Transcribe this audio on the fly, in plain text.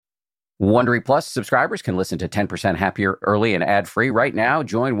Wondery Plus subscribers can listen to 10% Happier early and ad-free right now.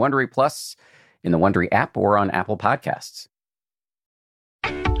 Join Wondery Plus in the Wondery app or on Apple Podcasts.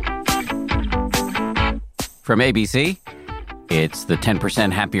 From ABC, it's the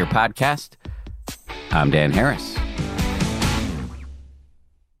 10% Happier podcast. I'm Dan Harris.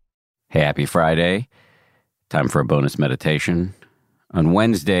 Hey, happy Friday. Time for a bonus meditation. On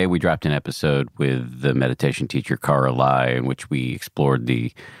Wednesday, we dropped an episode with the meditation teacher, Cara Lai, in which we explored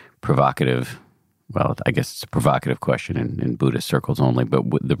the provocative, well, I guess it's a provocative question in Buddhist circles only, but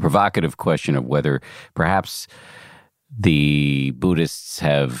the provocative question of whether perhaps the Buddhists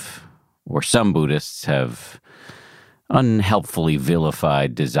have, or some Buddhists have, unhelpfully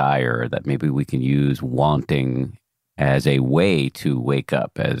vilified desire, that maybe we can use wanting as a way to wake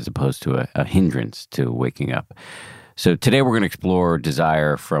up as opposed to a hindrance to waking up. So today we're going to explore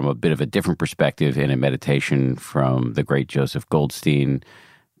desire from a bit of a different perspective in a meditation from the great Joseph Goldstein.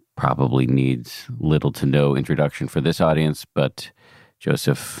 Probably needs little to no introduction for this audience, but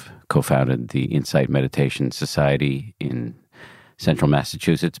Joseph co-founded the Insight Meditation Society in Central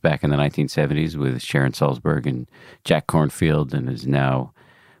Massachusetts back in the 1970s with Sharon Salzberg and Jack Kornfield, and is now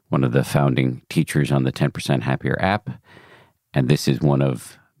one of the founding teachers on the 10% Happier app. And this is one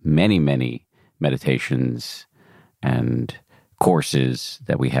of many, many meditations and courses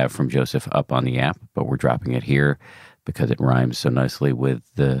that we have from Joseph up on the app, but we're dropping it here because it rhymes so nicely with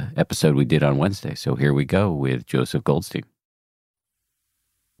the episode we did on Wednesday. So here we go with Joseph Goldstein.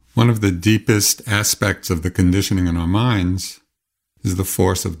 One of the deepest aspects of the conditioning in our minds is the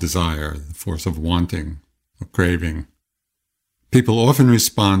force of desire, the force of wanting, of craving. People often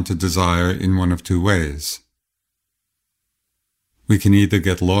respond to desire in one of two ways. We can either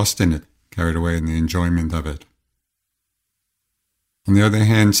get lost in it, carried away in the enjoyment of it. On the other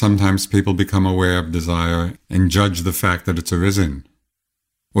hand, sometimes people become aware of desire and judge the fact that it's arisen,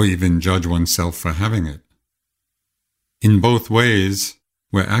 or even judge oneself for having it. In both ways,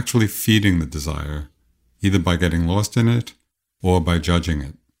 we're actually feeding the desire, either by getting lost in it or by judging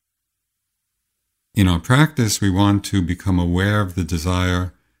it. In our practice, we want to become aware of the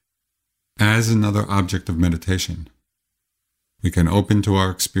desire as another object of meditation. We can open to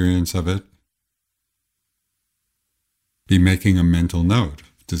our experience of it, be making a mental note,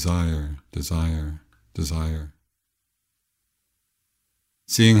 desire, desire, desire.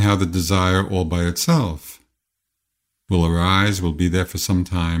 Seeing how the desire all by itself will arise, will be there for some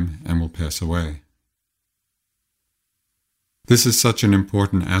time, and will pass away. This is such an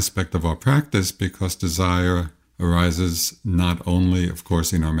important aspect of our practice because desire arises not only, of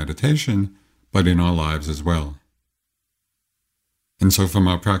course, in our meditation, but in our lives as well. And so from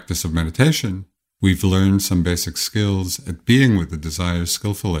our practice of meditation, we've learned some basic skills at being with the desire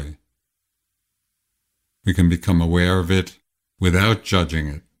skillfully. We can become aware of it without judging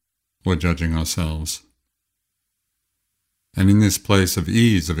it or judging ourselves. And in this place of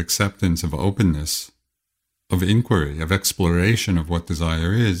ease, of acceptance, of openness, of inquiry, of exploration of what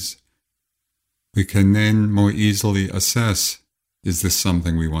desire is, we can then more easily assess, is this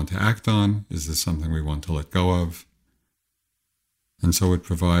something we want to act on? Is this something we want to let go of? And so it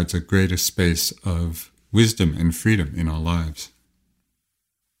provides a greater space of wisdom and freedom in our lives.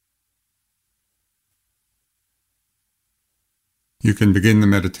 You can begin the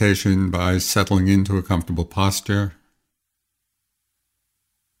meditation by settling into a comfortable posture.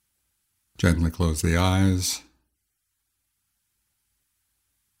 Gently close the eyes.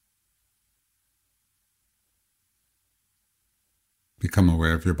 Become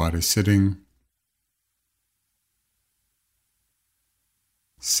aware of your body sitting.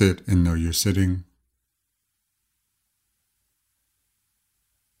 Sit and know you're sitting.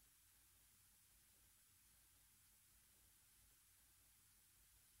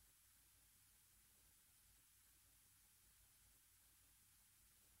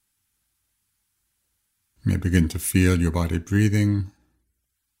 You may begin to feel your body breathing.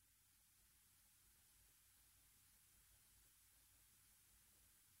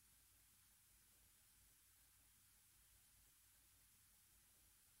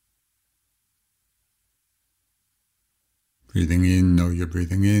 Breathing in, know you're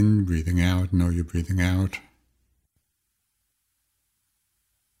breathing in. Breathing out, know you're breathing out.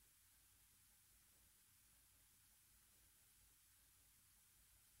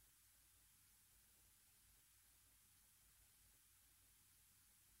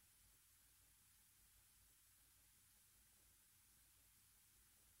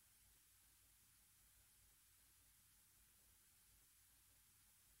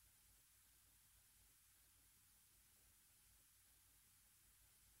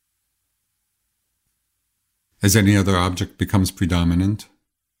 As any other object becomes predominant,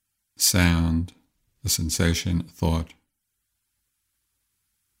 sound, a sensation, a thought.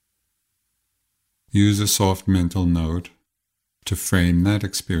 Use a soft mental note to frame that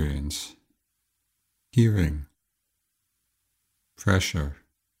experience. Hearing, pressure,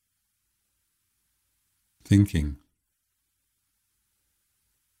 thinking.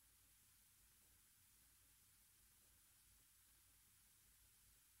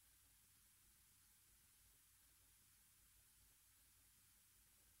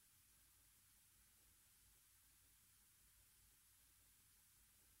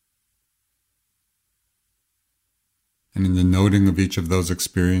 And in the noting of each of those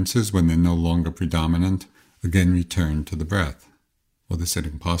experiences, when they're no longer predominant, again return to the breath or the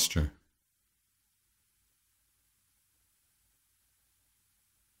sitting posture.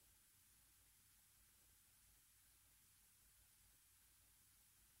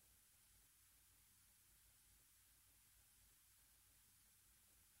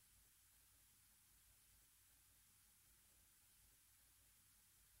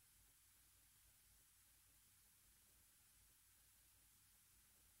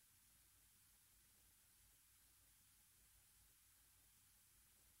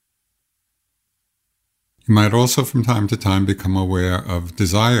 You might also from time to time become aware of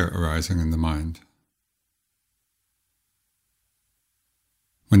desire arising in the mind.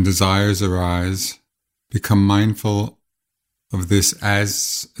 When desires arise, become mindful of this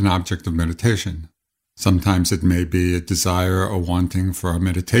as an object of meditation. Sometimes it may be a desire or wanting for our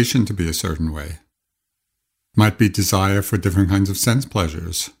meditation to be a certain way. It might be desire for different kinds of sense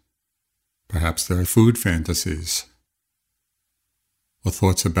pleasures. Perhaps there are food fantasies, or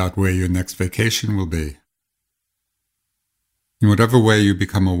thoughts about where your next vacation will be. In whatever way you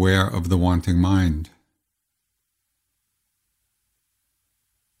become aware of the wanting mind,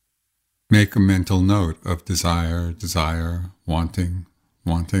 make a mental note of desire, wanting.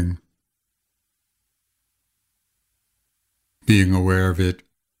 Being aware of it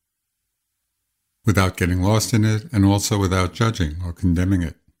without getting lost in it, and also without judging or condemning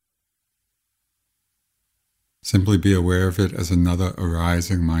it. Simply be aware of it as another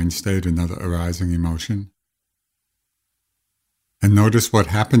arising mind state, another arising emotion. And notice what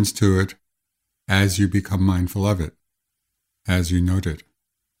happens to it as you become mindful of it, as you note it.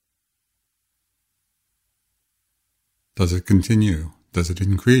 Does it continue? Does it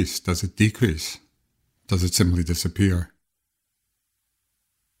increase? Does it decrease? Does it simply disappear?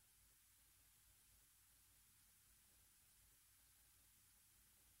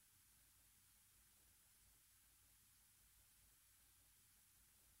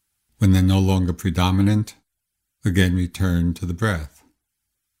 When they're no longer predominant, again return to the breath.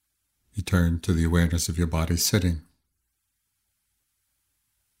 Return to the awareness of your body sitting.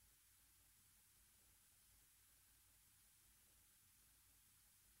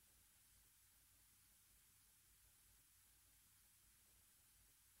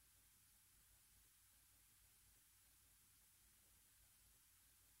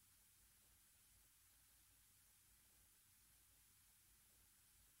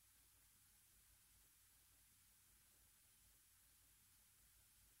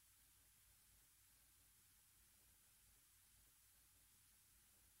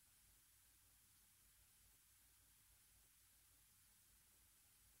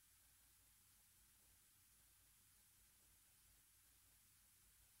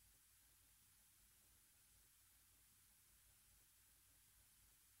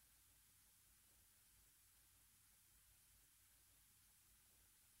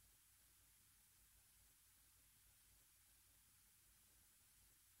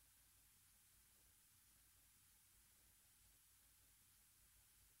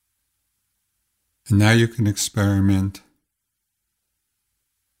 And now you can experiment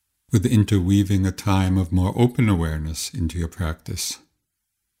with interweaving a time of more open awareness into your practice.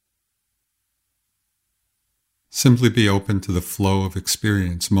 Simply be open to the flow of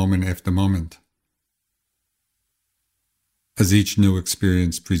experience moment after moment, as each new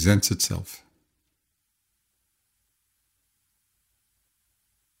experience presents itself.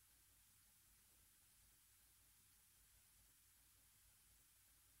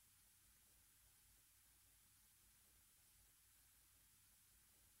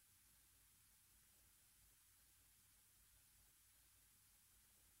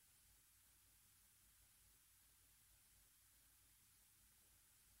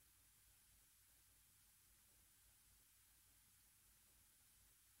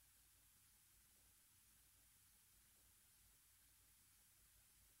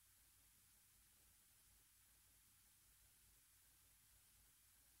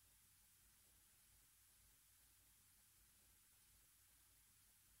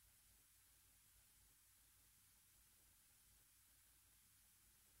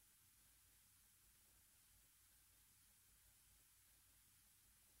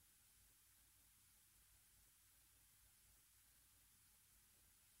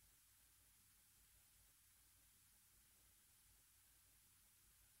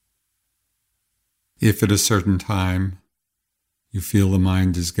 If at a certain time you feel the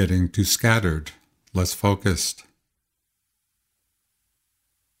mind is getting too scattered, less focused,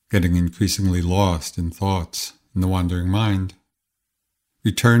 getting increasingly lost in thoughts in the wandering mind,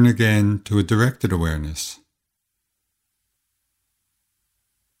 return again to a directed awareness,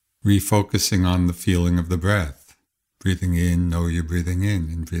 refocusing on the feeling of the breath. Breathing in, know you're breathing in,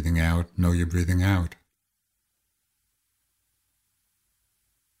 and breathing out, know you're breathing out.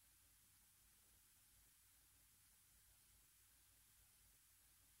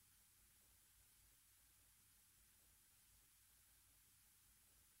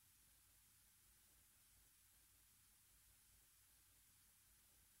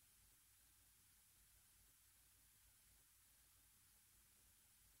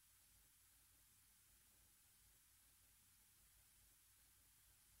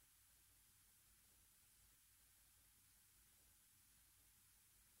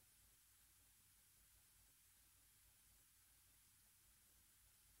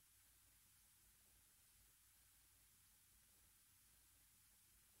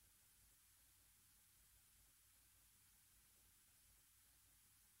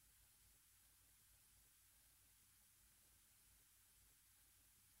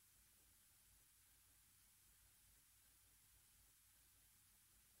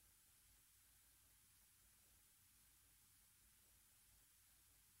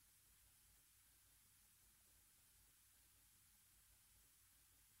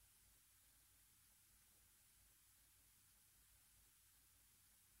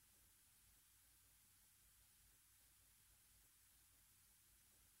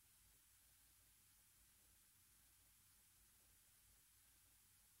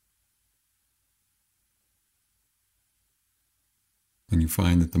 When you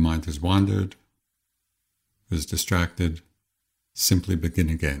find that the mind has wandered, is distracted, simply begin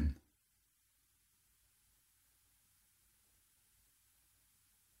again.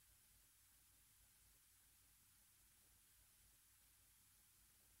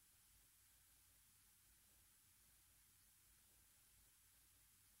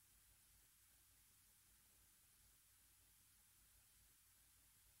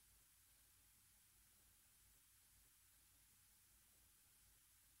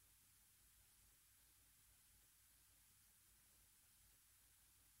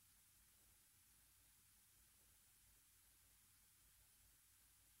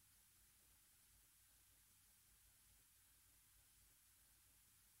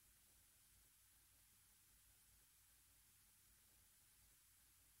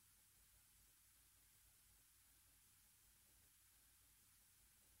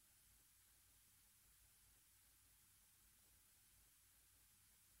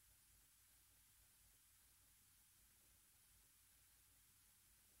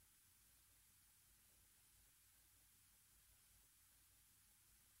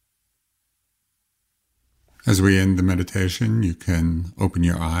 As we end the meditation, you can open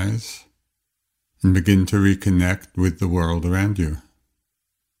your eyes and begin to reconnect with the world around you.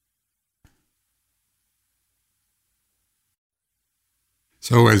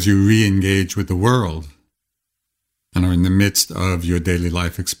 So as you re-engage with the world and are in the midst of your daily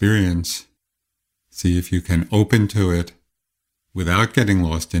life experience, see if you can open to it without getting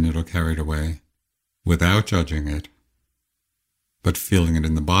lost in it or carried away, without judging it, but feeling it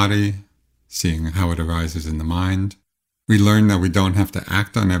in the body, seeing how it arises in the mind. We learn that we don't have to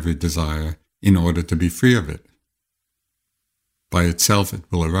act on every desire in order to be free of it. By itself, it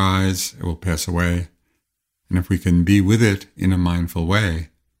will arise, it will pass away, and if we can be with it in a mindful way,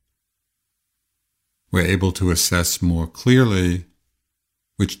 we're able to assess more clearly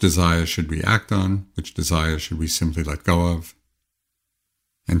which desires should we act on, which desires should we simply let go of.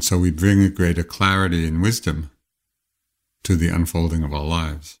 And so we bring a greater clarity and wisdom to the unfolding of our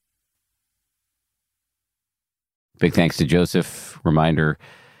lives. Big thanks to Joseph. Reminder,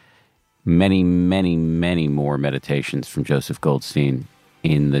 many, many, many more meditations from Joseph Goldstein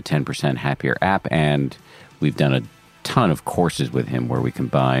in the 10% Happier app. And we've done a ton of courses with him where we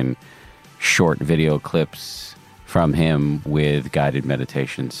combine short video clips from him with guided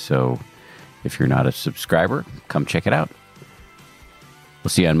meditations. So if you're not a subscriber, come check it out. We'll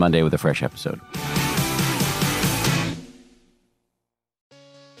see you on Monday with a fresh episode.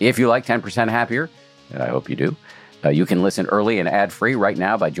 If you like 10% Happier, and I hope you do, you can listen early and ad-free right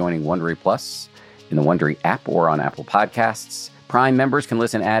now by joining Wondery Plus in the Wondery app or on Apple Podcasts. Prime members can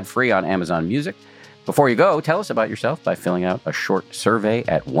listen ad-free on Amazon Music. Before you go, tell us about yourself by filling out a short survey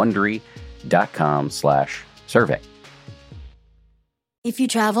at Wondery.com/survey. If you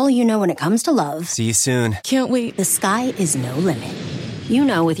travel, you know when it comes to love. See you soon. Can't wait. The sky is no limit. You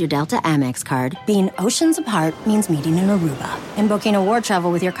know with your Delta Amex card, being oceans apart means meeting in Aruba. And booking award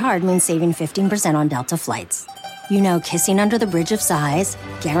travel with your card means saving 15% on Delta flights. You know kissing under the Bridge of Sighs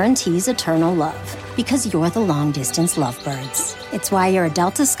guarantees eternal love. Because you're the long-distance lovebirds. It's why you're a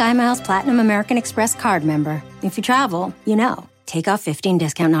Delta SkyMiles Platinum American Express card member. If you travel, you know. Take off 15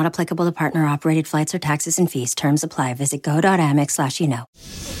 discount not applicable to partner-operated flights or taxes and fees. Terms apply. Visit go.amex/you-know.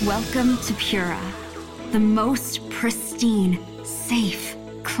 Welcome to Pura, the most pristine, safe,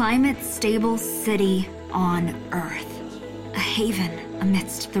 climate-stable city on Earth. A haven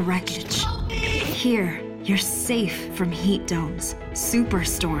amidst the wreckage. Here, you're safe from heat domes,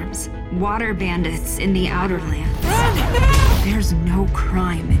 superstorms, water bandits in the outer lands. There's no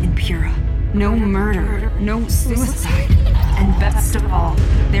crime in Pura. No murder, no suicide. And best of all,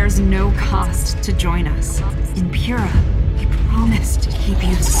 there's no cost to join us. In Pura, we promise to keep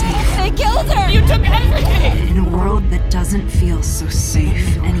you safe. They killed her! You took everything! In a world that doesn't feel so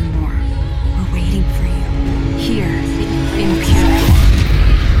safe anymore, we're waiting for you. Here, in Pura.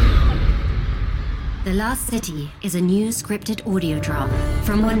 The Last City is a new scripted audio drama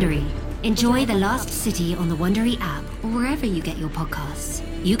from Wondery. Enjoy The Last City on the Wondery app or wherever you get your podcasts.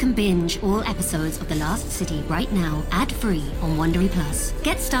 You can binge all episodes of The Last City right now, ad-free on Wondery Plus.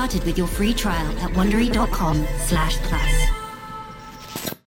 Get started with your free trial at Wondery.com/plus.